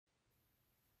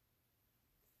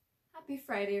Happy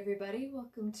Friday, everybody.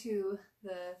 Welcome to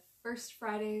the first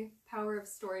Friday Power of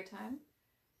Storytime.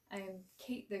 I am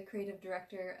Kate, the creative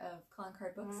director of Calling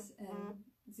Card Books and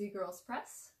Z Girls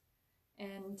Press.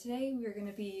 And today we are going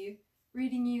to be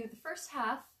reading you the first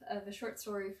half of a short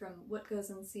story from What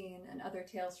Goes Unseen and Other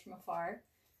Tales from Afar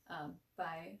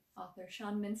by author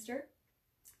Sean Minster.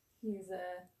 He's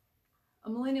a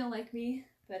millennial like me,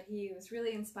 but he was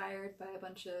really inspired by a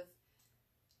bunch of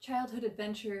childhood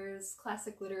adventures,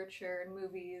 classic literature and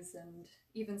movies, and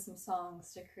even some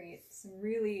songs to create some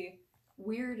really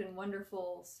weird and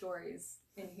wonderful stories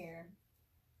in here.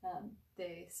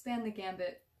 They span the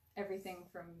gambit, everything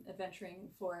from adventuring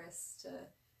forests to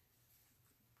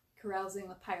carousing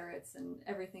with pirates and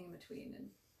everything in between, and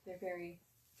they're very,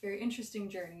 very interesting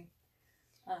journey.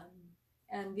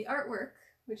 And the artwork,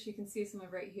 which you can see some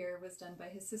of right here, was done by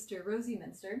his sister Rosie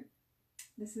Minster.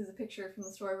 This is a picture from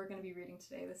the story we're going to be reading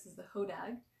today. This is the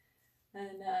Hodag.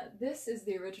 And this is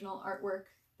the original artwork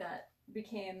that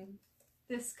became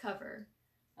this cover.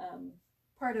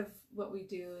 Part of what we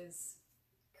do is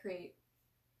create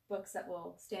books that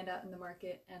will stand out in the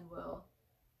market and will,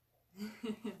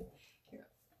 here,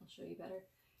 I'll show you better,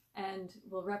 and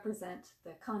will represent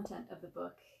the content of the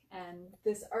book. And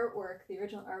this artwork, the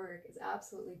original artwork, is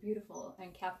absolutely beautiful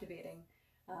and captivating,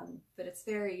 but it's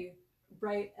very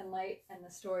bright and light, and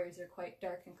the stories are quite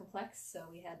dark and complex, so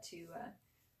we had to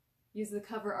use the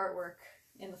cover artwork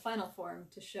in the final form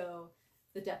to show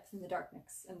the depth and the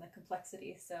darkness and the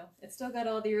complexity. So it's still got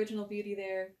all the original beauty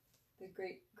there, the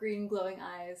great green glowing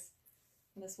eyes,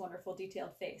 and this wonderful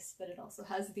detailed face, but it also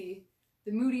has the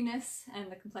moodiness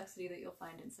and the complexity that you'll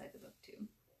find inside the book too.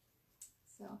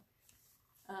 So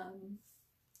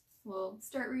we'll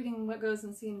start reading What Goes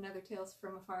Unseen and Other Tales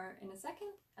from Afar in a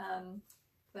second.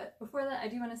 But before that, I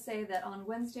do want to say that on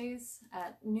Wednesdays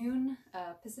at noon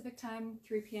Pacific time,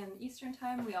 3 p.m. Eastern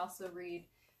time, we also read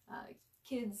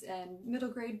kids and middle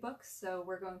grade books. So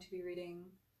we're going to be reading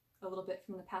a little bit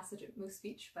from The Passage at Moose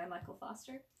Beach by Michael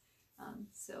Foster.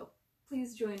 So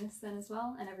please join us then as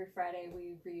well. And every Friday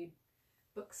we read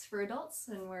books for adults,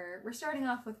 and we're starting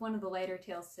off with one of the lighter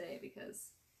tales today because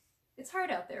it's hard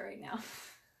out there right now.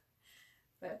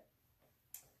 But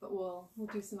we'll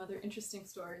do some other interesting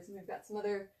stories, and we've got some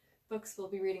other books we'll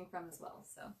be reading from as well.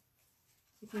 So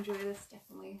if you enjoy this,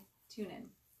 definitely tune in.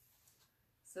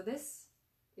 So this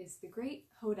is The Great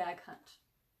Hodag Hunt.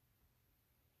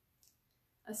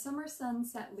 A summer sun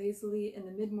sat lazily in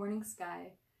the mid-morning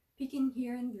sky, peeking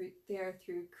here and there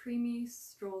through creamy,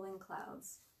 strolling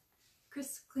clouds.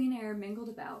 Crisp, clean air mingled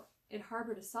about. It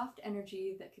harbored a soft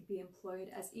energy that could be employed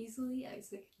as easily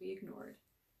as it could be ignored.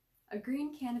 A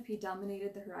green canopy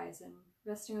dominated the horizon,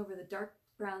 resting over the dark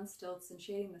brown stilts and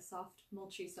shading the soft,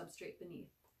 mulchy substrate beneath.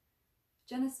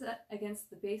 Jenna sat against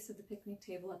the base of the picnic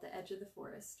table at the edge of the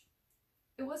forest.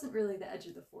 It wasn't really the edge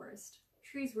of the forest.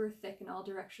 Trees were thick in all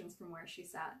directions from where she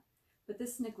sat, but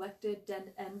this neglected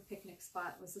dead-end picnic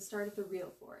spot was the start of the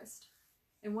real forest.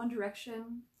 In one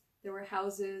direction, there were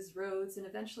houses, roads, and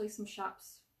eventually some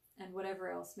shops and whatever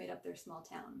else made up their small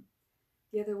town.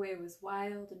 The other way was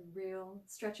wild and real,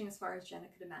 stretching as far as Jenna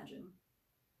could imagine.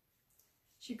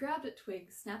 She grabbed at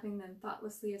twigs, snapping them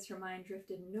thoughtlessly as her mind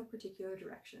drifted in no particular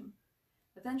direction.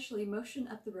 Eventually, motion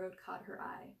up the road caught her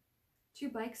eye. 2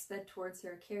 bikes sped towards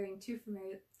her, carrying 2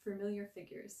 familiar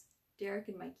figures, Derek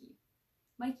and Mikey.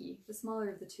 Mikey, the smaller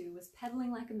of the 2, was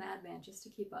pedaling like a madman just to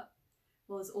keep up,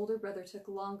 while his older brother took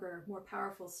longer, more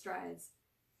powerful strides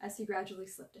as he gradually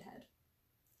slipped ahead.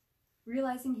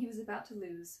 Realizing he was about to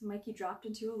lose, Mikey dropped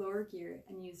into a lower gear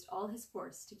and used all his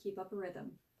force to keep up a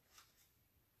rhythm.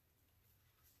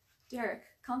 Derek,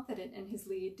 confident in his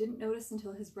lead, didn't notice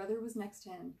until his brother was next to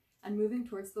him and moving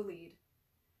towards the lead.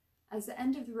 As the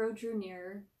end of the road drew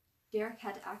nearer, Derek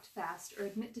had to act fast or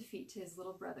admit defeat to his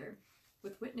little brother,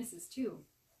 with witnesses too.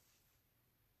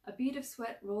 A bead of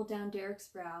sweat rolled down Derek's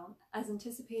brow as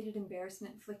anticipated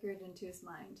embarrassment flickered into his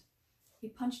mind. He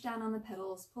punched down on the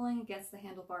pedals, pulling against the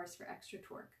handlebars for extra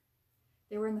torque.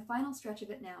 They were in the final stretch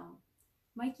of it now.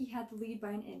 Mikey had the lead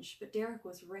by an inch, but Derek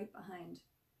was right behind.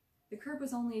 The curb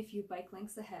was only a few bike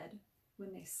lengths ahead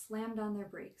when they slammed on their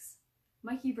brakes.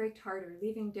 Mikey braked harder,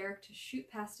 leaving Derek to shoot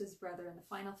past his brother in the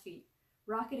final feet,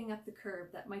 rocketing up the curb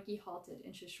that Mikey halted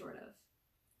inches short of.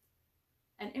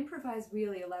 An improvised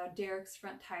wheelie allowed Derek's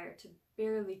front tire to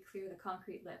barely clear the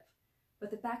concrete lip, but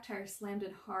the back tire slammed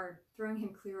in hard, throwing him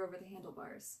clear over the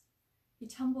handlebars. He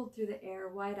tumbled through the air,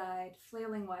 wide-eyed,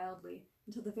 flailing wildly,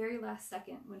 until the very last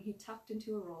second when he tucked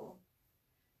into a roll.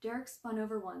 Derek spun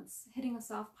over once, hitting a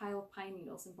soft pile of pine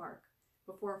needles and bark,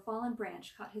 before a fallen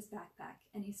branch caught his backpack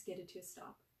and he skidded to a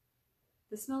stop.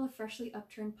 The smell of freshly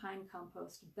upturned pine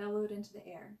compost bellowed into the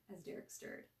air as Derek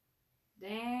stirred.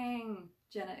 "Dang!"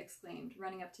 Jenna exclaimed,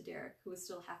 running up to Derek, who was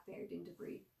still half buried in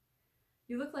debris.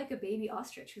 "You look like a baby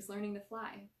ostrich who's learning to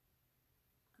fly."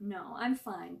 "No, I'm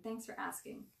fine, thanks for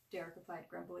asking," Derek replied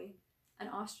grumpily. "And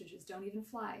ostriches don't even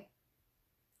fly."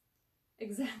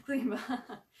 "Exactly,"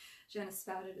 Jenna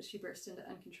spouted as she burst into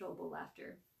uncontrollable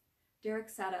laughter. Derek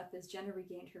sat up as Jenna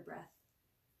regained her breath.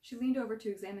 She leaned over to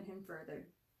examine him further.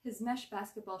 His mesh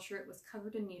basketball shirt was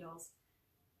covered in needles,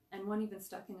 and one even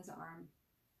stuck in his arm.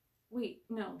 "Wait,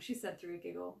 no," she said through a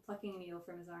giggle, plucking a needle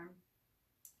from his arm.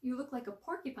 "You look like a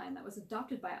porcupine that was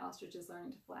adopted by ostriches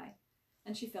learning to fly."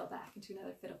 And she fell back into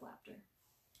another fit of laughter.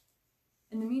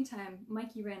 In the meantime,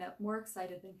 Mikey ran up, more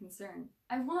excited than concerned.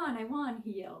 I won,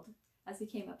 he yelled, as he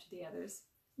came up to the others.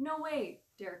 "No way,"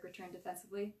 Derek returned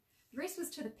defensively. "The race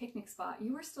was to the picnic spot.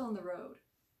 You were still on the road."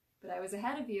 "But I was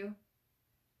ahead of you."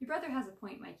 "Your brother has a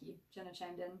point, Mikey," Jenna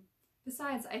chimed in.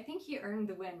 "Besides, I think he earned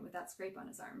the win with that scrape on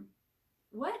his arm."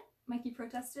 "What?" Mikey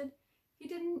protested. "He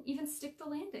didn't even stick the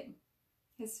landing."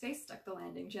 "His face stuck the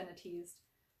landing," Jenna teased.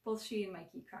 Both she and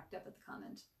Mikey cracked up at the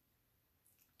comment.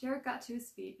 Derek got to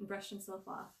his feet and brushed himself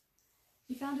off.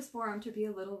 He found his forearm to be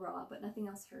a little raw, but nothing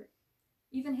else hurt.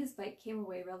 Even his bite came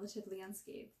away relatively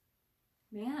unscathed.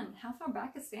 "Man, how far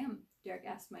back is Sam?" Derek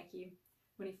asked Mikey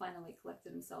when he finally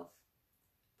collected himself.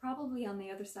 "Probably on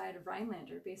the other side of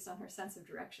Rhinelander, based on her sense of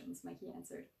directions," Mikey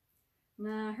answered.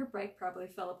 "Nah, her bike probably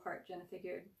fell apart," Jenna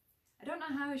figured. "I don't know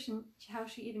how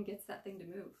she even gets that thing to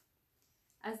move."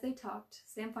 As they talked,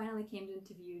 Sam finally came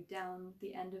into view down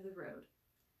the end of the road.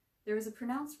 There was a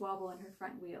pronounced wobble in her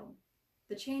front wheel.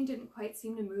 The chain didn't quite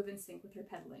seem to move in sync with her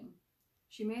pedaling.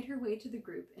 She made her way to the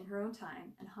group in her own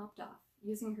time and hopped off,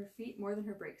 using her feet more than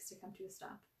her brakes to come to a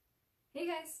stop. "Hey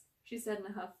guys," she said in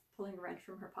a huff, pulling a wrench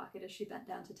from her pocket as she bent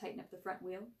down to tighten up the front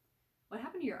wheel. "What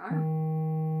happened to your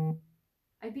arm?"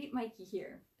 "I beat Mikey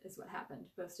here, is what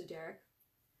happened," boasted Derek.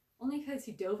 "Only because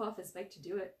he dove off his bike to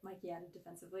do it," Mikey added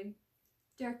defensively.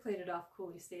 Derek played it off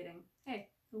coolly, stating,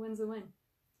 "Hey, a win's a win."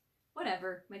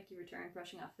 "Whatever," Mikey returned,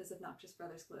 brushing off his obnoxious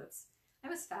brother's clothes. "I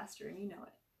was faster, and you know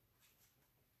it."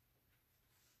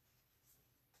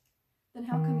 "Then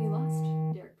how come you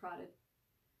lost?" Derek prodded.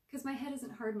 "'Cause my head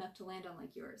isn't hard enough to land on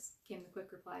like yours," came the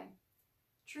quick reply.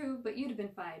 "True, but you'd have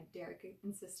been fine," Derek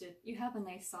insisted. "You have a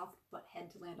nice soft butt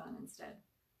head to land on instead."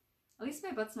 "At least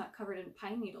my butt's not covered in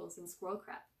pine needles and squirrel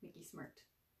crap," Mickey smirked.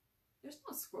 "There's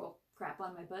no squirrel crap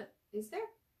on my butt, is there?"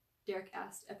 Derek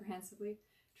asked apprehensively,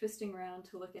 twisting around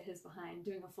to look at his behind,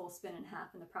 doing a full spin and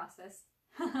half in the process.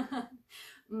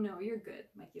 "No, you're good,"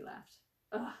 Mikey laughed.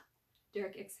 "Ugh,"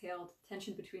 Derek exhaled,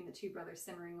 tension between the two brothers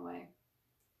simmering away.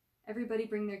 "Everybody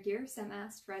bring their gear?" Sam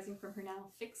asked, rising from her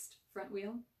now fixed front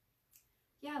wheel.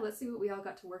 "Yeah, let's see what we all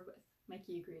got to work with,"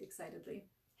 Mikey agreed excitedly.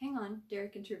 "Hang on,"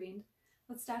 Derek intervened.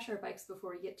 "Let's stash our bikes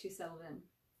before we get too settled in."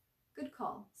 "Good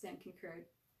call," Sam concurred.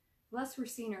 "The less we're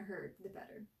seen or heard, the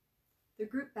better." The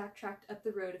group backtracked up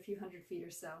the road a few hundred feet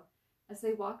or so. As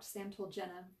they walked, Sam told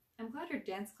Jenna, "I'm glad her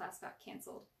dance class got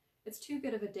canceled. It's too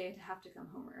good of a day to have to come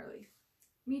home early."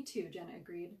 "Me too," Jenna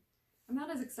agreed. "I'm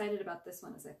not as excited about this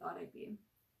one as I thought I'd be."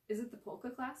 "Is it the polka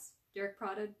class?" Derek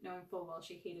prodded, knowing full well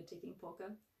she hated taking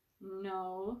polka.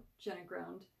 "No," Jenna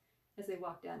groaned as they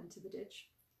walked down into the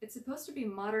ditch. "It's supposed to be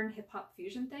modern hip-hop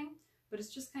fusion thing, but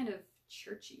it's just kind of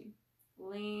churchy."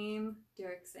 "Lame,"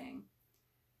 Derek sang.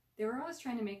 They were always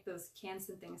trying to make those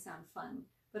Canson things sound fun,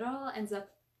 but it all ends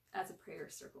up as a prayer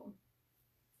circle.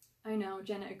 "I know,"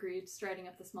 Jenna agreed, striding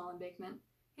up the small embankment.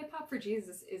 "Hip-hop for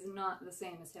Jesus is not the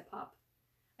same as hip-hop.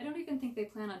 I don't even think they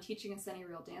plan on teaching us any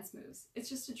real dance moves. It's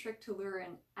just a trick to lure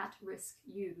in at-risk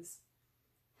youths."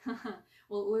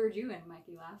 "Well, it lured you in,"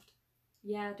 Mikey laughed.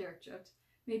 "Yeah," Derek joked.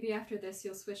 "Maybe after this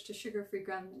you'll switch to sugar-free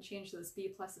gum and change those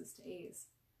B+s to A's."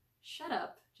 "Shut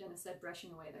up," Jenna said,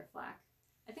 brushing away their flack.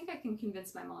 "I think I can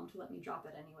convince my mom to let me drop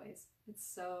it anyways. It's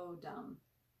so dumb."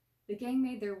 The gang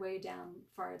made their way down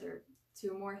farther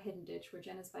to a more hidden ditch where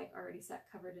Jenna's bike already sat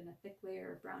covered in a thick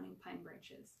layer of browning pine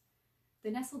branches.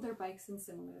 They nestled their bikes in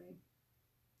similarly.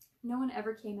 No one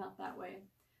ever came out that way,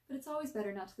 but it's always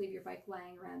better not to leave your bike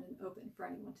lying around and open for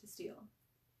anyone to steal.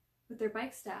 With their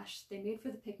bikes stashed, they made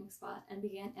for the picnic spot and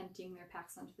began emptying their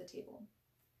packs onto the table.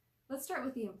 "Let's start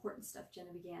with the important stuff,"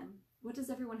 Jenna began. "What does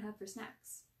everyone have for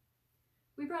snacks?"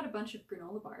 "We brought a bunch of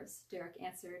granola bars," Derek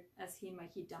answered as he and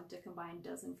Mikey dumped a combined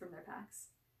dozen from their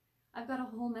packs. "I've got a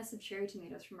whole mess of cherry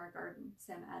tomatoes from our garden,"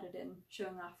 Sam added in,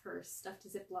 showing off her stuffed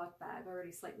Ziploc bag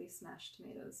already slightly smashed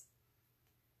tomatoes.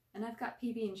 "And I've got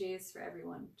PB&Js for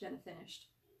everyone," Jenna finished.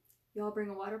 "You all bring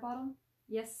a water bottle?"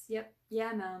 "Yes, yep,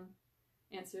 yeah, ma'am,"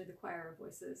 answered the choir of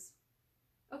voices.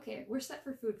 Okay, we're set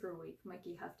for food for a week,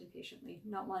 Mikey huffed impatiently,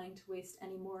 not wanting to waste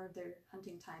any more of their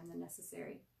hunting time than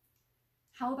necessary.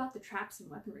 How about the traps and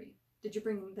weaponry? Did you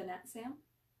bring the net, Sam?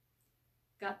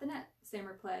 Got the net, Sam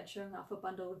replied, showing off a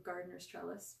bundle of gardener's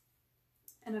trellis.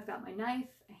 And I've got my knife,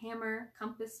 a hammer,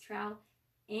 compass, trowel,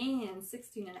 and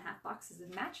 16 and a half boxes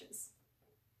of matches.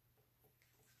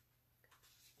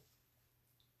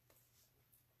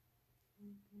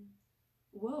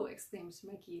 Whoa, exclaimed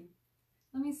Mikey.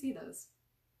 Let me see those.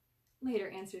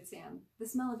 Later, answered Sam. The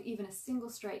smell of even a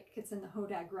single strike could send the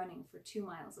hodag running for 2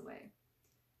 miles away.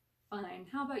 Fine.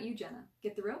 How about you, Jenna?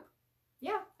 Get the rope?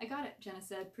 Yeah, I got it, Jenna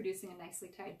said, producing a nicely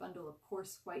tied bundle of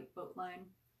coarse white boat line.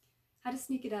 Had to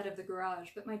sneak it out of the garage,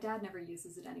 but my dad never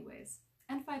uses it anyways.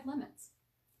 And 5 lemons.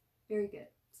 Very good,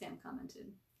 Sam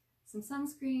commented. Some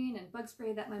sunscreen and bug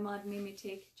spray that my mom made me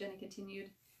take, Jenna continued,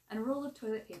 and a roll of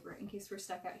toilet paper in case we're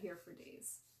stuck out here for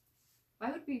days.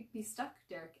 Why would we be stuck?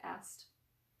 Derek asked.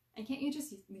 And can't you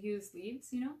just use leaves,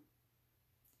 you know?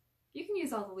 You can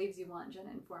use all the leaves you want,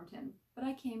 Jenna informed him, but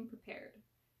I came prepared.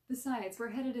 Besides, we're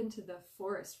headed into the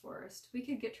forest. We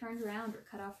could get turned around or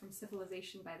cut off from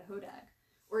civilization by the hodag,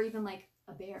 or even like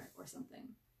a bear or something.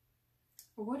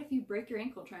 Or what if you break your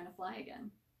ankle trying to fly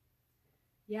again?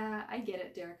 Yeah, I get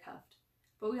it, Derek huffed,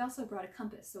 but we also brought a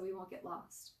compass so we won't get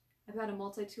lost. I've got a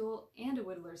multi-tool and a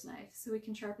whittler's knife so we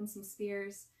can sharpen some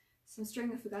spears, some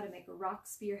string if we gotta make a rock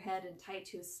spearhead and tie it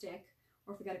to a stick,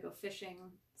 or if we gotta go fishing,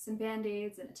 some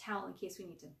band-aids and a towel in case we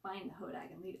need to find the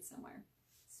hodag and lead it somewhere.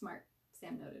 Smart,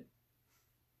 Sam noted.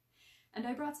 And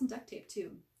I brought some duct tape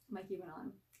too, Mikey went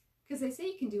on, because they say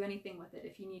you can do anything with it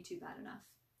if you need to bad enough.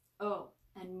 Oh,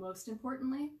 and most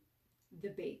importantly,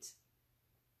 the bait.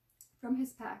 From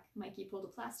his pack, Mikey pulled a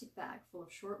plastic bag full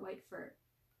of short white fur.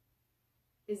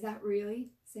 Is that really?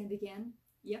 Sam began.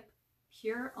 Yep.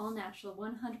 Pure, all-natural,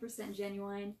 100%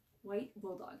 genuine, white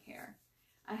bulldog hair.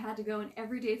 I had to go in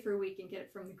every day for a week and get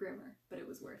it from the groomer, but it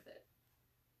was worth it.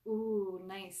 Ooh,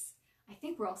 nice. I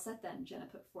think we're all set then, Jenna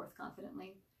put forth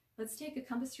confidently. Let's take a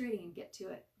compass reading and get to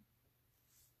it.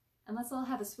 And let's all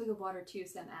have a swig of water too,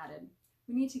 Sam added.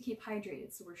 We need to keep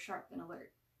hydrated so we're sharp and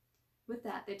alert. With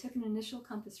that, they took an initial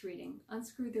compass reading,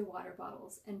 unscrewed their water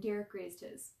bottles, and Derek raised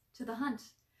his. To the hunt!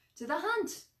 To the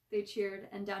hunt! They cheered,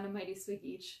 and down a mighty swig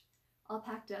each. All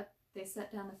packed up, they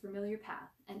set down the familiar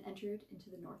path and entered into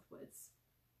the North Woods.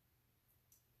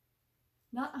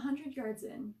 Not 100 yards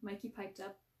in, Mikey piped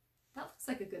up. That looks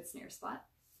like a good snare spot,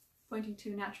 pointing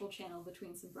to a natural channel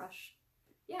between some brush.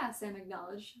 Yeah, Sam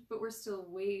acknowledged, but we're still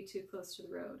way too close to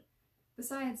the road.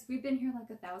 Besides, we've been here like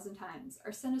 1,000 times.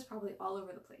 Our scent is probably all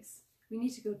over the place. We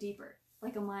need to go deeper,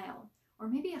 like a mile, or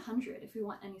maybe 100 if we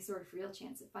want any sort of real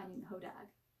chance at finding the hodag.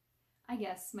 I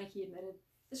guess, Mikey admitted,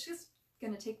 it's just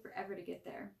gonna take forever to get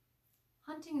there.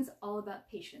 Hunting is all about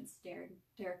patience,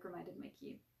 Derek reminded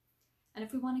Mikey. And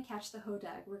if we want to catch the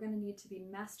hodag, we're gonna need to be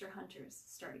master hunters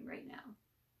starting right now.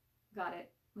 Got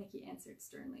it, Mikey answered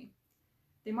sternly.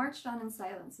 They marched on in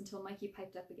silence until Mikey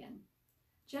piped up again.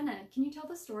 Jenna, can you tell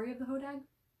the story of the hodag?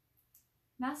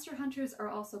 Master hunters are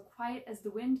also quiet as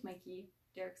the wind, Mikey,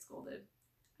 Derek scolded.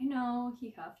 I know,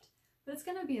 he huffed, but it's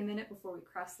gonna be a minute before we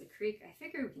cross the creek. I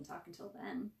figure we can talk until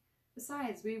then.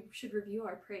 Besides, we should review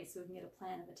our prey so we can get a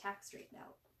plan of attack straightened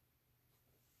out.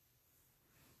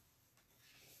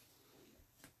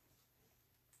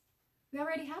 We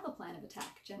already have a plan of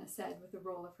attack, Jenna said with a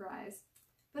roll of her eyes.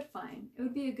 But fine, it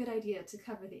would be a good idea to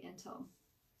cover the intel.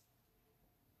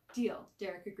 Deal,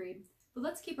 Derek agreed. But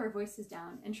let's keep our voices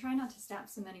down and try not to snap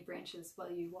so many branches while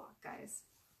you walk, guys.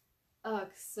 Ugh,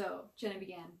 so, Jenna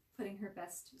began, putting her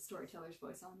best storyteller's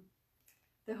voice on.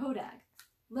 The hodag,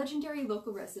 legendary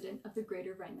local resident of the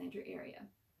greater Rhinelander area.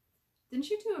 Didn't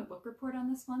you do a book report on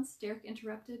this once? Derek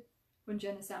interrupted, when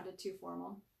Jenna sounded too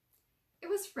formal. It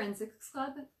was Forensics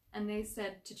Club, and they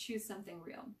said to choose something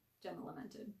real, Jenna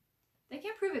lamented. They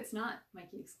can't prove it's not,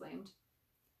 Mikey exclaimed.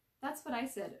 That's what I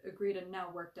said, agreed a now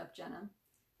worked up Jenna.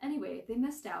 Anyway, they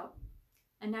missed out,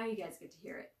 and now you guys get to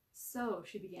hear it. So,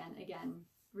 she began again,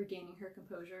 regaining her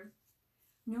composure.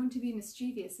 Known to be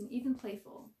mischievous and even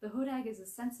playful, the hodag is a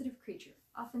sensitive creature,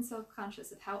 often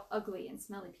self-conscious of how ugly and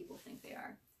smelly people think they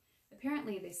are.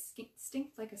 Apparently, they stink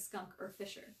like a skunk or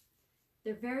fisher.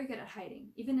 They're very good at hiding,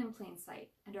 even in plain sight,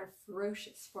 and are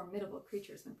ferocious, formidable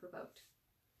creatures when provoked.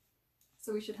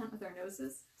 So we should hunt with our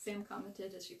noses, Sam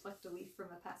commented as she plucked a leaf from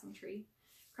a passing tree,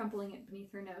 crumpling it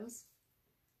beneath her nose.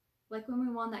 Like when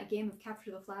we won that game of Capture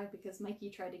the Flag because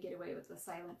Mikey tried to get away with a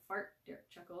silent fart, Derek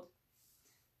chuckled.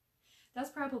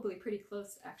 That's probably pretty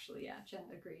close, actually, yeah,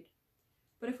 Jenna agreed.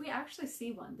 But if we actually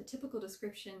see one, the typical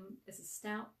description is a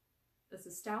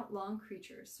stout, long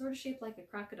creature, sort of shaped like a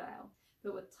crocodile,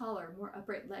 but with taller, more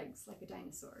upright legs like a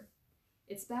dinosaur.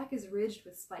 Its back is ridged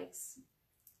with spikes,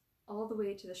 all the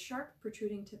way to the sharp,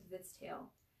 protruding tip of its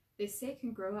tail. They say it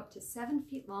can grow up to 7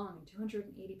 feet long and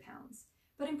 280 pounds,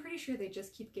 but I'm pretty sure they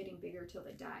just keep getting bigger till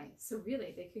they die, so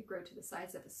really they could grow to the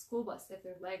size of a school bus if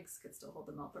their legs could still hold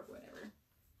them up or whatever.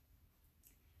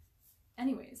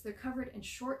 Anyways, they're covered in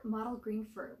short mottled green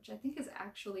fur, which I think is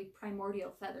actually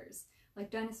primordial feathers,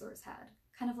 like dinosaurs had,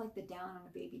 kind of like the down on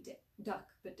a baby duck,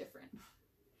 but different.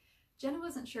 Jenna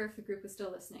wasn't sure if the group was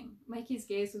still listening. Mikey's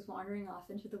gaze was wandering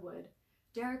off into the wood.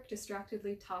 Derek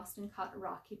distractedly tossed and caught a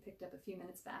rock he picked up a few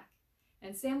minutes back,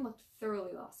 and Sam looked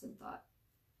thoroughly lost in thought.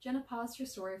 Jenna paused her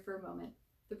story for a moment.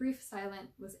 The brief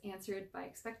silence was answered by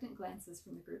expectant glances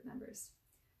from the group members.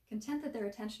 Content that their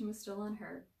attention was still on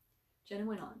her, Jenna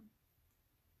went on.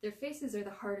 Their faces are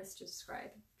the hardest to describe.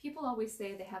 People always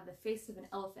say they have the face of an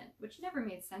elephant, which never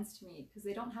made sense to me because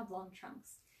they don't have long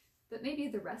trunks. But maybe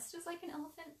the rest is like an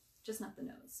elephant, just not the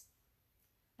nose.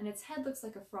 And its head looks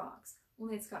like a frog's,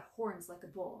 only it's got horns like a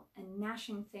bull and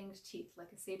gnashing fanged teeth like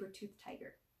a saber-toothed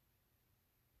tiger.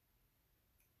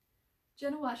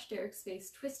 Jenna watched Derek's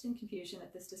face twist in confusion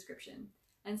at this description,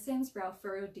 and Sam's brow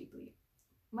furrowed deeply.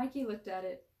 Mikey looked at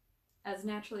it as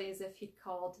naturally as if he'd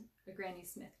called a Granny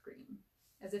Smith green.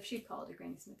 As if she'd called a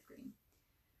Granny Smith green.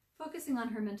 Focusing on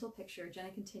her mental picture,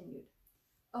 Jenna continued.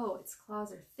 Oh, its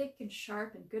claws are thick and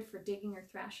sharp and good for digging or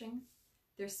thrashing.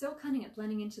 They're so cunning at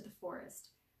blending into the forest,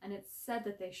 and it's said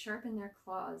that they only sharpen their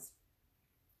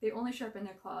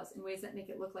claws in ways that make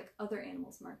it look like other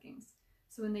animals' markings.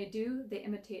 So when they do, they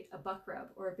imitate a buck rub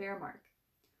or a bear mark,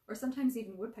 or sometimes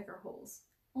even woodpecker holes.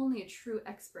 Only a true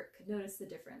expert could notice the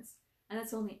difference, and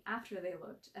that's only after they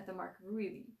looked at the mark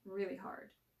really, really hard.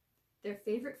 Their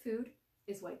favorite food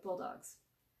is white bulldogs.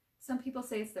 Some people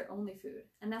say it's their only food,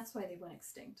 and that's why they went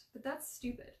extinct. But that's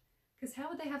stupid, because how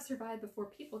would they have survived before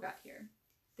people got here?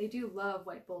 They do love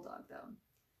white bulldog, though.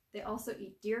 They also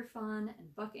eat deer fawn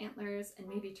and buck antlers and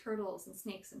maybe turtles and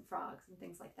snakes and frogs and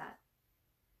things like that.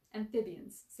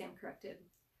 Amphibians, Sam corrected.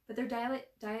 But their diet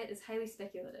is highly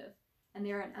speculative, and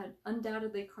they are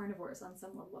undoubtedly carnivores on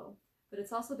some level. But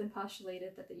it's also been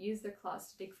postulated that they use their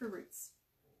claws to dig for roots.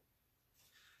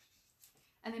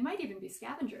 And they might even be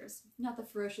scavengers, not the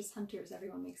ferocious hunters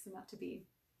everyone makes them out to be.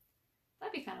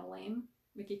 That'd be kind of lame,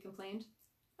 Mickey complained.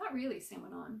 Not really, Sam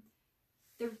went on.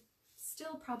 They're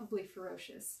still probably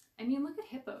ferocious. I mean, look at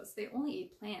hippos. They only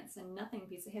eat plants, and nothing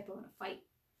beats a hippo in a fight.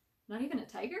 Not even a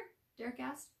tiger? Derek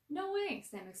asked. No way,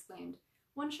 Sam exclaimed.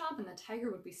 One chomp and the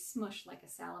tiger would be smushed like a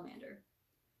salamander.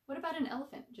 What about an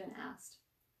elephant? Jen asked.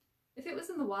 If it was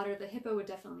in the water, the hippo would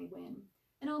definitely win.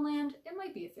 And on land, it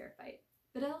might be a fair fight.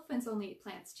 But elephants only eat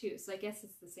plants too, so I guess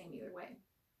it's the same either way.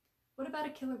 What about a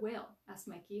killer whale? Asked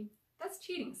Mikey. That's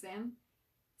cheating, Sam,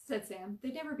 said Sam.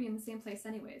 They'd never be in the same place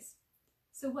anyways.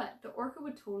 So what? The orca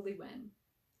would totally win.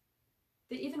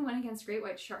 They even went against great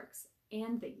white sharks,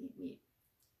 and they eat meat.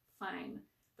 Fine.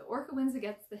 The orca wins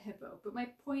against the hippo, but my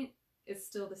point is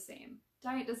still the same.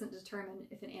 Diet doesn't determine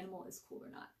if an animal is cool or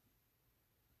not.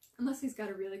 Unless he's got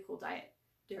a really cool diet,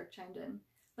 Derek chimed in.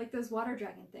 Like those water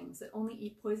dragon things that only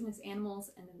eat poisonous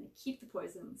animals and then they keep the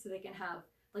poison so they can have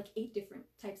like 8 different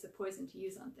types of poison to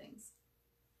use on things.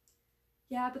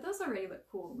 Yeah, but those already look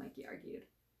cool, Mikey argued.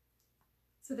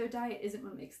 So their diet isn't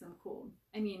what makes them cool.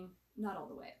 I mean, not all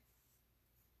the way.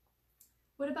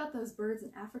 What about those birds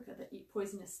in Africa that eat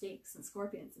poisonous snakes and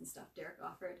scorpions and stuff, Derek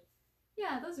offered.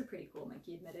 Yeah, those are pretty cool,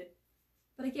 Mikey admitted.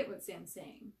 But I get what Sam's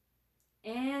saying.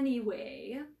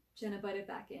 Anyway, Jenna butted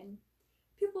back in.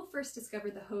 People first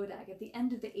discovered the hodag at the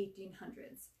end of the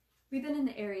 1800s. We've been in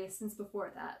the area since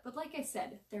before that, but like I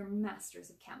said, they're masters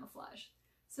of camouflage.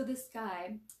 So this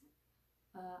guy,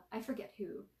 I forget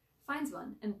who, finds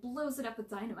one and blows it up with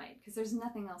dynamite because there's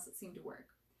nothing else that seemed to work.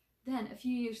 Then, a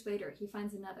few years later, he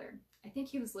finds another. I think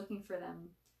he was looking for them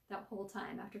that whole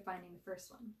time after finding the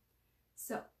first one.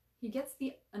 So, he gets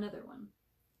another one.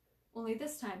 Only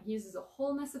this time, he uses a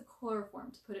whole mess of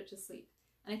chloroform to put it to sleep.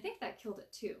 And I think that killed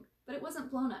it too, but it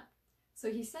wasn't blown up.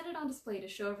 So he set it on display to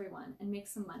show everyone and make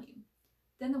some money.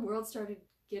 Then word started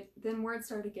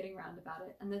getting around about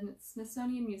it, and then the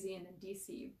Smithsonian Museum in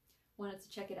DC wanted to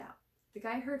check it out. The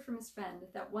guy heard from his friend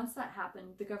that once that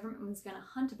happened, the government was going to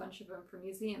hunt a bunch of them for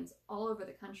museums all over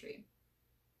the country.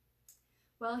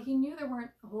 Well, he knew there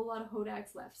weren't a whole lot of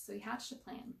hodags left, so he hatched a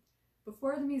plan.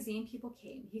 Before the museum people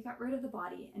came, he got rid of the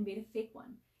body and made a fake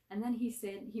one. And then he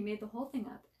said he made the whole thing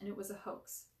up and it was a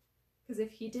hoax. Because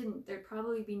if he didn't, there'd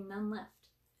probably be none left.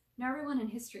 Now everyone in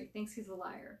history thinks he's a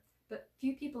liar, but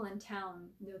few people in town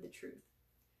know the truth.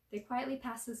 They quietly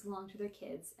passed this along to their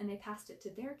kids, and they passed it to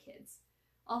their kids.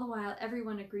 All the while,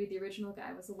 everyone agreed the original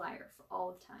guy was a liar for all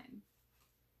of time.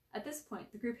 At this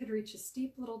point, the group had reached a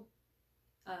steep little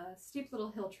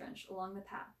hill trench along the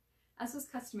path. As was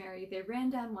customary, they ran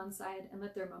down one side and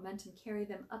let their momentum carry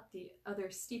them up the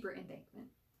other steeper embankment.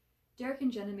 Derek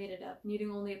and Jenna made it up, needing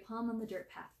only a palm on the dirt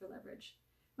path for leverage.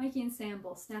 Mikey and Sam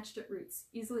both snatched at roots,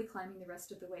 easily climbing the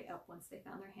rest of the way up once they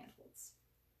found their handholds.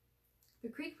 The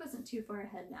creek wasn't too far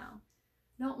ahead now.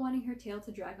 Not wanting her tail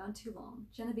to drag on too long,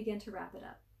 Jenna began to wrap it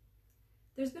up.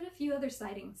 There's been a few other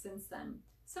sightings since then.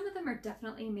 Some of them are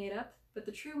definitely made up, but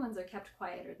the true ones are kept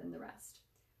quieter than the rest.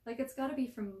 Like it's gotta be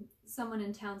from someone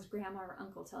in town's grandma or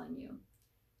uncle telling you.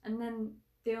 And then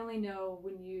they only know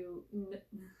when you...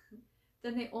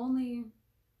 then they only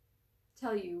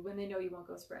tell you when they know you won't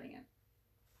go spreading it.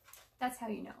 That's how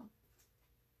you know.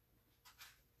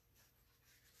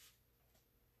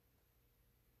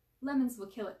 Lemons will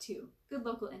kill it too. Good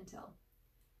local intel.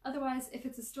 Otherwise, if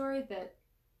it's a story that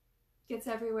gets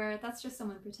everywhere, that's just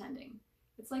someone pretending.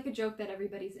 It's like a joke that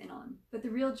everybody's in on, but the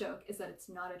real joke is that it's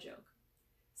not a joke.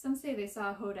 Some say they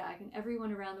saw a hodag and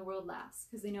everyone around the world laughs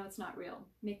because they know it's not real.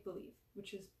 Make believe,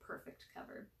 which is perfect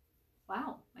cover.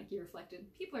 Wow, Mikey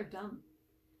reflected. People are dumb.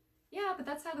 Yeah, but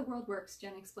that's how the world works,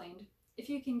 Jen explained. If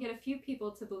you can get a few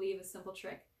people to believe a simple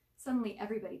trick, suddenly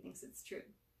everybody thinks it's true.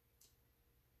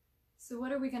 So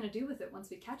what are we going to do with it once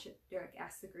we catch it? Derek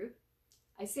asked the group.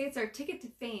 I say it's our ticket to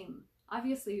fame.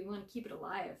 Obviously we want to keep it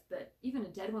alive, but even a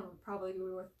dead one would probably be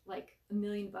worth like $1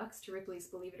 million to Ripley's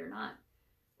Believe It or Not.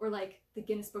 Or like the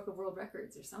Guinness Book of World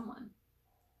Records or someone.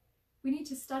 We need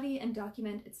to study and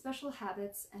document its special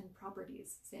habits and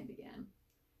properties, Sam began.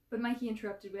 But Mikey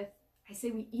interrupted with, I say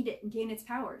we eat it and gain its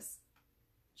powers.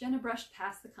 Jenna brushed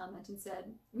past the comment and said,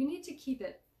 we need to keep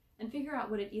it and figure out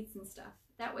what it eats and stuff.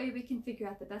 That way we can figure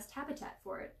out the best habitat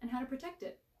for it and how to protect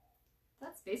it.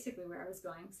 That's basically where I was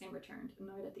going, Sam returned,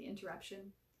 annoyed at the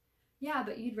interruption. Yeah,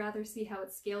 but you'd rather see how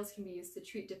its scales can be used to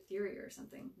treat diphtheria or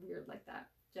something weird like that,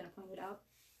 Jenna pointed out.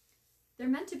 They're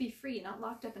meant to be free, not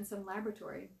locked up in some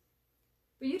laboratory.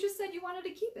 But you just said you wanted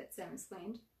to keep it, Sam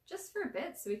explained. Just for a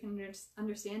bit, so we can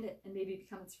understand it and maybe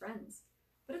become its friends.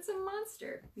 But it's a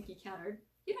monster, Mickey countered.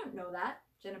 You don't know that,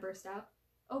 Jenna burst out.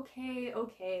 Okay,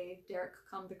 Derek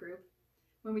calmed the group.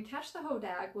 When we catch the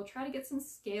hodag, we'll try to get some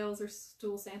scales or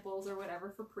stool samples or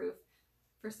whatever for proof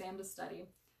for Sam to study.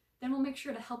 Then we'll make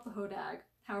sure to help the hodag,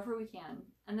 however we can,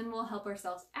 and then we'll help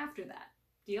ourselves after that.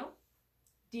 Deal?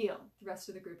 Deal, the rest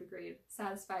of the group agreed,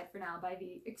 satisfied for now by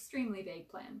the extremely vague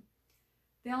plan.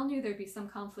 They all knew there'd be some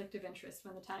conflict of interest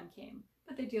when the time came,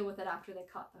 but they'd deal with it after they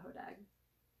caught the hodag.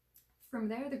 From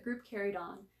there, the group carried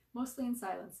on, mostly in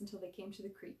silence until they came to the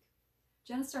creek.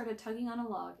 Jenna started tugging on a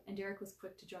log, and Derek was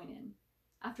quick to join in.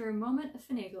 After a moment of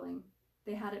finagling,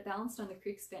 they had it balanced on the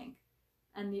creek's bank,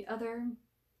 and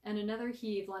another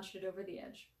heave launched it over the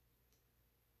edge.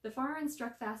 The far end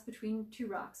struck fast between two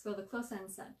rocks, while the close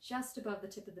end sat just above the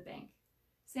tip of the bank.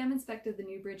 Sam inspected the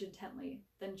new bridge intently,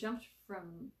 then jumped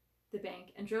from the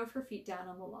bank and drove her feet down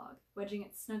on the log, wedging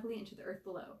it snugly into the earth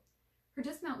below. Her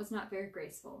dismount was not very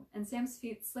graceful, and Sam's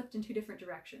feet slipped in two different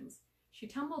directions. She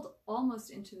tumbled almost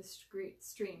into the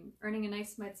stream, earning a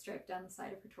nice mud stripe down the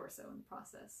side of her torso in the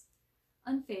process.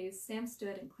 Unfazed, Sam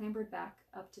stood and clambered back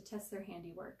up to test their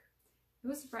handiwork. It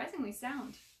was surprisingly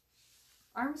sound.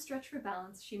 Arms stretched for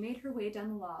balance, she made her way down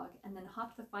the log and then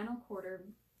hopped the final quarter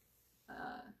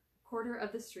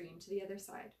of the stream to the other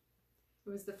side. It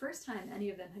was the first time any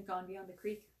of them had gone beyond the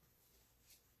creek.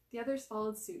 The others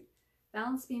followed suit,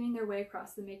 balance beaming their way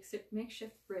across the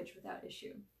makeshift bridge without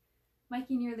issue.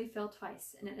 Mikey nearly fell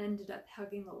twice, and it ended up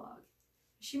hugging the log.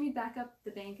 He shimmied back up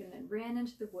the bank and then ran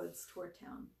into the woods toward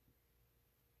town.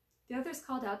 The others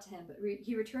called out to him, but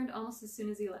he returned almost as soon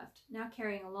as he left, now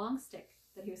carrying a long stick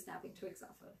that he was snapping twigs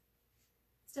off of.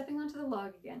 Stepping onto the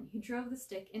log again, he drove the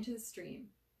stick into the stream.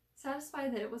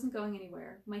 Satisfied that it wasn't going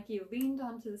anywhere, Mikey leaned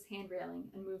onto this hand railing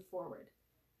and moved forward.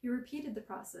 He repeated the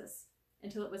process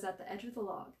until it was at the edge of the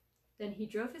log. Then he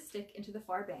drove his stick into the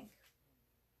far bank.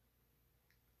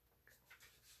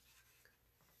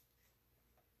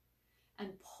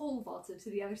 And pole vaulted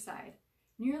to the other side,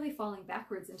 nearly falling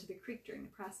backwards into the creek during the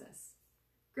process.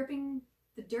 Gripping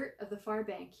the dirt of the far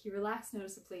bank, he relaxed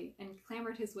noticeably and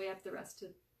clambered his way up to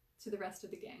the rest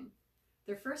of the gang.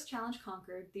 Their first challenge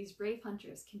conquered, these brave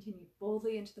hunters continued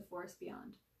boldly into the forest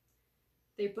beyond.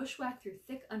 They bushwhacked through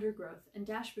thick undergrowth and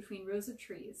dashed between rows of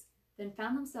trees, then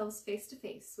found themselves face to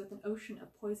face with an ocean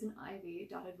of poison ivy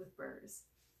dotted with burrs.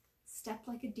 Step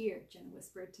like a deer, Jenna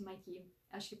whispered to Mikey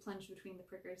as she plunged between the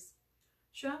prickers.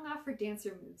 Showing off her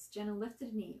dancer moves, Jenna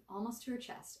lifted a knee almost to her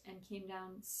chest and came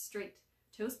down straight,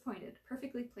 toes pointed,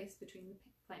 perfectly placed between the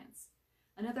plants.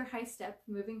 Another high step,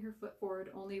 moving her foot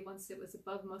forward only once it was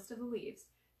above most of the leaves,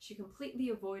 She completely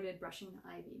avoided brushing the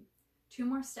ivy. 2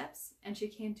 more steps, and she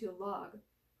came to a log,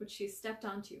 which she stepped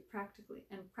onto practically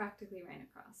ran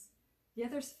across. The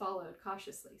others followed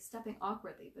cautiously, stepping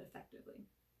awkwardly but effectively.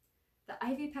 The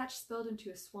ivy patch spilled into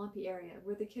a swampy area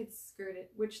which the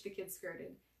kids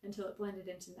skirted until it blended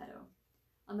into meadow.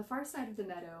 On the far side of the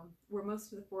meadow, where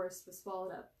most of the forest was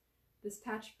swallowed up, this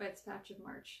patch by this patch of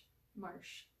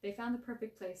marsh, they found the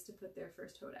perfect place to put their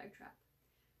first hodag trap.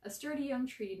 A sturdy young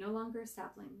tree, no longer a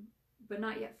sapling, but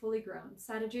not yet fully grown,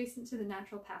 sat adjacent to the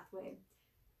natural pathway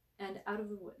and out of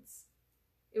the woods.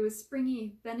 It was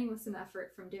springy, bending with some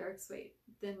effort from Derek's weight,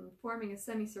 then forming a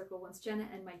semicircle once Jenna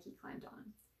and Mikey climbed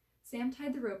on. Sam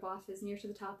tied the rope off as near to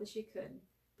the top as she could,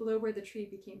 below where the tree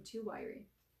became too wiry.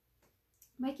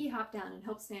 Mikey hopped down and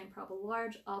helped Sam prop a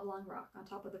large oblong rock on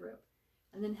top of the rope,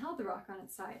 and then held the rock on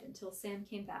its side until Sam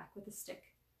came back with a stick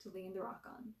to lean the rock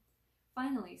on.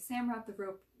 Finally, Sam wrapped the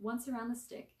rope once around the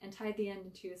stick and tied the end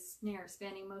into a snare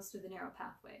spanning most of the narrow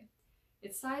pathway.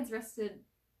 Its sides rested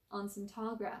on some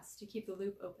tall grass to keep the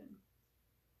loop open.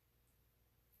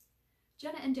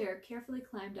 Jenna and Derek carefully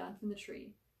climbed down from the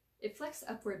tree. It flexed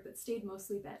upward but stayed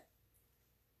mostly bent.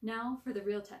 Now for the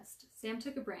real test. Sam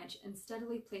took a branch and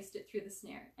steadily placed it through the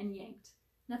snare and yanked.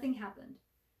 Nothing happened.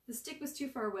 The stick was too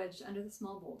far wedged under the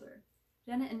small boulder.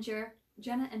 Jenna and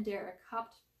Derek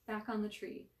hopped back on the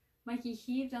tree. Mikey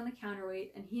heaved on the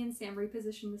counterweight, and he and Sam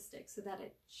repositioned the stick so that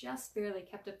it just barely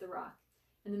kept up the rock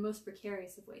in the most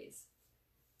precarious of ways.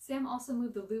 Sam also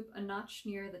moved the loop a notch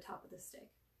nearer the top of the stick.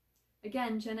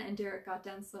 Again, Jenna and Derek got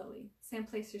down slowly. Sam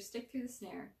placed her stick through the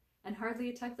snare, and hardly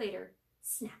a tug later,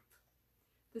 snap!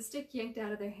 The stick yanked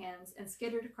out of their hands and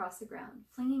skittered across the ground,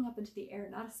 flinging up into the air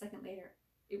not a second later.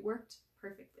 It worked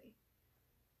perfectly.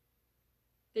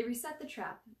 They reset the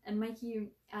trap, and Mikey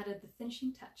added the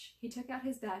finishing touch. He took out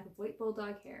his bag of white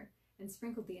bulldog hair and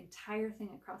sprinkled the entire thing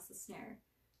across the snare.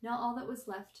 Now all that was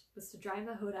left was to drive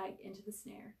the hodag into the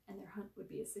snare, and their hunt would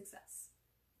be a success.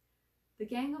 The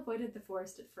gang avoided the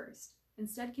forest at first,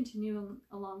 instead continuing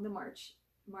along the marsh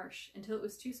until it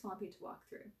was too swampy to walk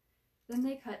through. Then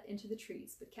they cut into the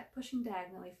trees, but kept pushing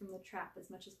diagonally from the trap as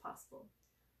much as possible.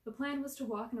 The plan was to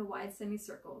walk in a wide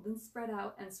semicircle, then spread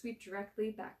out and sweep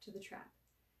directly back to the trap.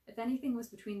 If anything was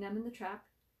between them and the trap,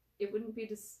 it wouldn't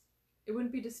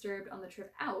be disturbed on the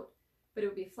trip out, but it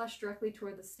would be flushed directly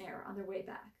toward the snare on their way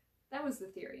back. That was the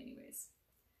theory, anyways.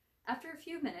 After a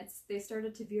few minutes, they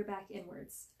started to veer back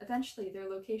inwards. Eventually, their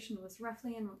location was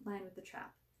roughly in line with the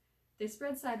trap. They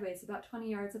spread sideways about 20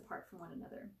 yards apart from one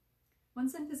another.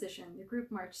 Once in position, the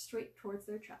group marched straight towards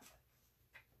their trap.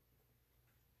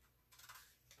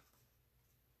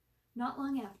 Not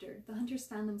long after, the hunters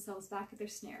found themselves back at their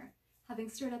snare, having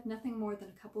stirred up nothing more than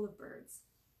a couple of birds.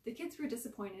 The kids were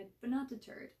disappointed, but not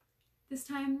deterred. This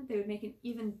time, they would make an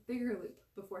even bigger loop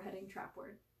before heading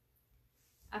trapward.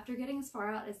 After getting as far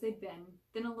out as they'd been,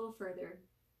 then a little further,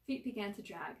 feet began to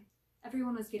drag.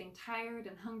 Everyone was getting tired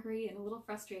and hungry and a little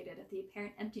frustrated at the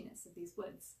apparent emptiness of these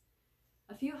woods.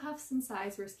 A few huffs and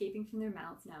sighs were escaping from their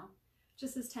mouths now.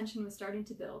 Just as tension was starting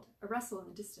to build, a rustle in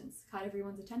the distance caught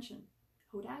everyone's attention.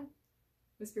 "Hodag?"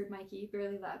 whispered Mikey,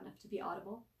 barely loud enough to be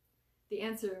audible. The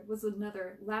answer was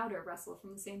another, louder rustle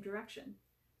from the same direction.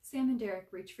 Sam and Derek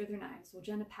reached for their knives, while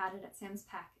Jenna patted at Sam's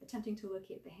pack, attempting to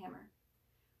locate the hammer.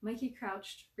 Mikey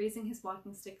crouched, raising his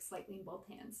walking stick slightly in both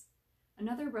hands.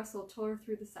 Another rustle tore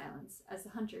through the silence as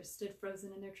the hunters stood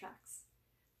frozen in their tracks.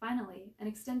 Finally, an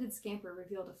extended scamper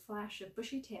revealed a flash of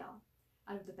bushy tail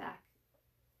out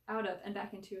of and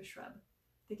back into a shrub.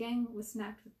 The gang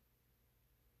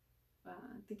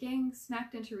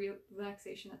smacked into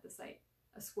relaxation at the sight.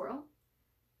 A squirrel?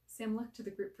 Sam looked to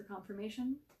the group for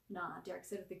confirmation. "Nah," Derek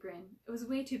said with a grin. "It was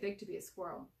way too big to be a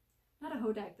squirrel." "Not a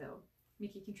hodag, though,"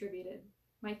 Mikey contributed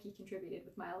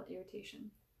with mild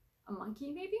irritation. "A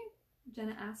monkey, maybe?"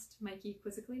 Jenna asked Mikey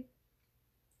quizzically.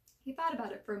 He thought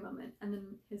about it for a moment, and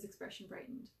then his expression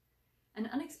brightened. An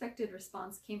unexpected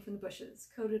response came from the bushes,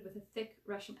 coated with a thick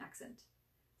Russian accent.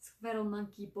 "Squirrel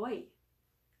monkey boy."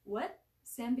 "What?"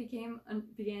 Sam began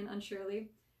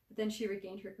unsurely, but then she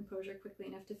regained her composure quickly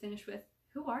enough to finish with,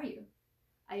 "Who are you?"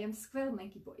 "I am Squirrel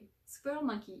Monkey Boy. Squirrel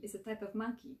Monkey is a type of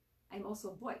monkey. I am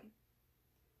also a boy."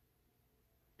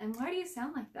 "And why do you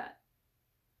sound like that?"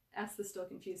 asked the still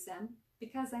confused Sam.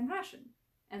 "Because I'm Russian,"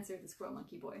 answered the Squirrel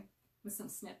Monkey Boy, with some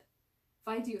snip.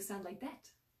 "Why do you sound like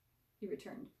that?" he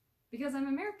returned. "Because I'm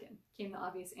American," came the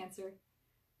obvious answer.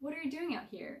 "What are you doing out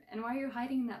here, and why are you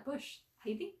hiding in that bush?"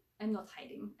 "Hiding? I'm not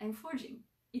hiding. I'm foraging.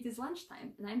 It is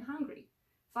lunchtime, and I'm hungry.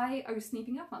 Why are you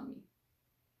sneaking up on me?"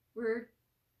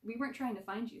 We weren't trying to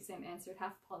find you," Sam answered,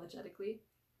 half apologetically.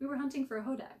 "We were hunting for a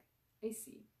hodag." "I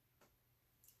see."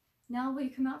 "Now will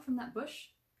you come out from that bush?"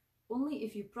 only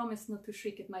if you promise not to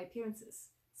shriek at my appearances.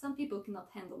 Some people cannot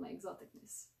handle my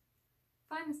exoticness.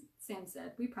 Fine, Sam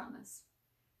said, we promise.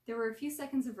 There were a few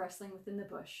seconds of wrestling within the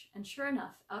bush, and sure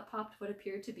enough, out popped what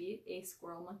appeared to be a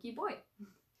squirrel monkey boy.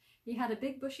 He had a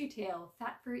big bushy tail,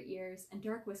 fat fur ears, and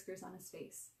dark whiskers on his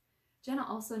face. Jenna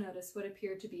also noticed what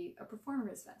appeared to be a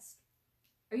performer's vest.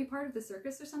 Are you part of the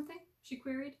circus or something? She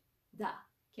queried. Da,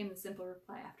 came the simple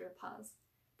reply after a pause.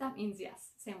 That means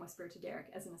yes, Sam whispered to Derek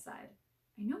as an aside.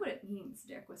 I know what it means,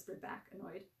 Derek whispered back,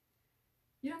 annoyed.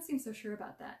 You don't seem so sure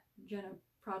about that, Jenna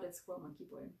prodded Squirrel Monkey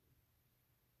Boy.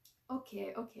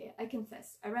 Okay, I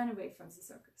confess, I ran away from the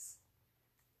circus.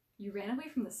 You ran away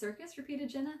from the circus? Repeated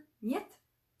Jenna. Niet,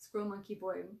 Squirrel Monkey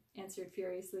Boy answered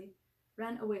furiously.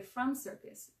 Ran away from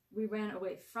circus. We ran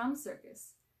away from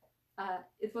circus.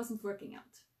 It wasn't working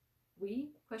out.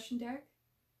 We? Questioned Derek.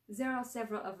 There are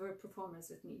several other performers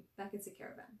with me, back at the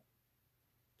caravan.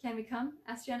 Can we come?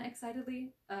 Asked Jenna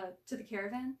excitedly. To the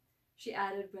caravan? She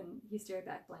added when he stared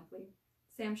back blankly.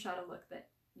 Sam shot a look that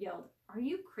yelled, Are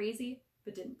you crazy?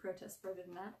 But didn't protest further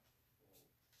than that.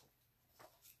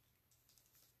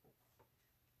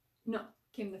 No,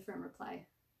 came the firm reply.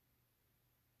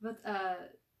 But,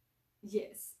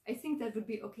 yes, I think that would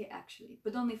be okay actually,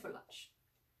 but only for lunch.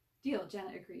 Deal,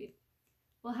 Jenna agreed.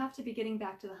 We'll have to be getting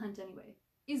back to the hunt anyway.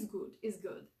 Is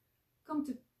good. Come,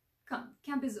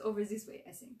 camp is over this way,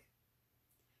 I think.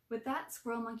 With that,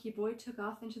 Squirrel Monkey Boy took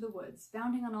off into the woods,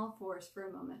 bounding on all fours for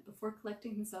a moment before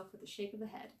collecting himself with a shake of the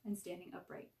head and standing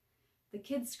upright. The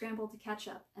kids scrambled to catch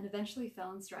up and eventually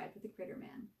fell in stride with the Critter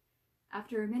Man.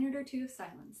 After a minute or two of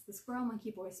silence, the Squirrel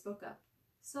Monkey Boy spoke up.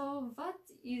 So what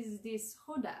is this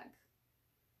hodag?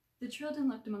 The children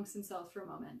looked amongst themselves for a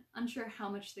moment, unsure how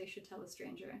much they should tell a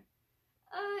stranger.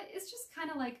 It's just kind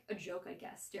of like a joke, I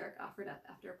guess, Derek offered up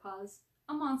after a pause.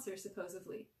 A monster,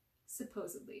 supposedly.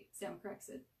 Supposedly, Sam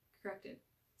corrected.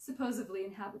 Supposedly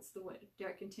inhabits the wood,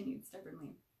 Derek continued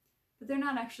stubbornly. But they're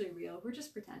not actually real, we're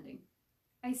just pretending.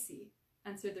 I see,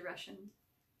 answered the Russian,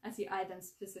 as he eyed them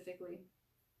specifically.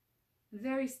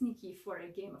 Very sneaky for a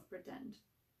game of pretend.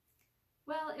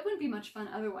 Well, it wouldn't be much fun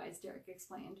otherwise, Derek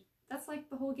explained. That's like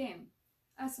the whole game.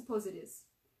 I suppose it is.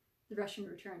 The Russian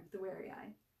returned with a wary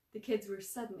eye. The kids were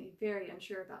suddenly very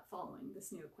unsure about following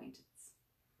this new acquaintance.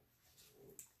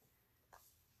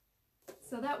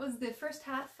 So that was the first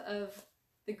half of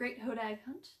The Great Hodag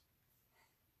Hunt.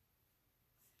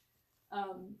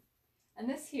 And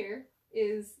this here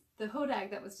is the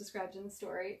hodag that was described in the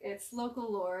story. It's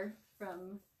local lore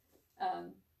from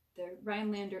the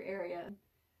Rhinelander area.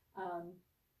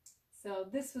 So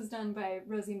this was done by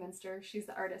Rosie Minster. She's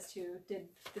the artist who did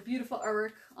the beautiful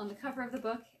artwork on the cover of the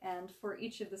book, and for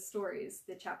each of the stories,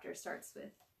 the chapter starts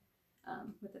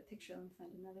with a picture. Let me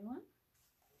find another one.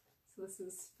 So this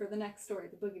is for the next story,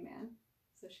 The Boogeyman.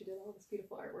 So she did all this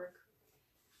beautiful artwork.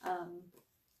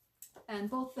 And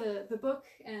both the book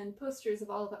and posters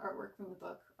of all of the artwork from the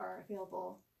book are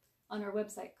available on our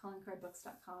website,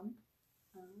 callingcardbooks.com.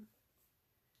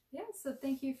 Yeah, so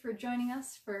thank you for joining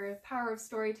us for Power of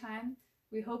Storytime.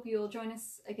 We hope you'll join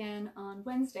us again on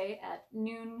Wednesday at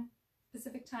noon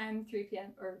Pacific time, 3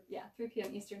 p.m.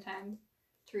 Eastern time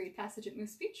to read Passage at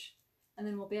Moose Beach. And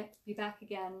then we'll be back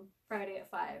again Friday at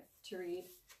 5 to read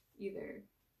either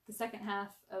the second half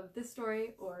of this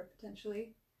story or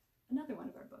potentially another one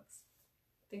of our books.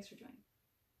 Thanks for joining.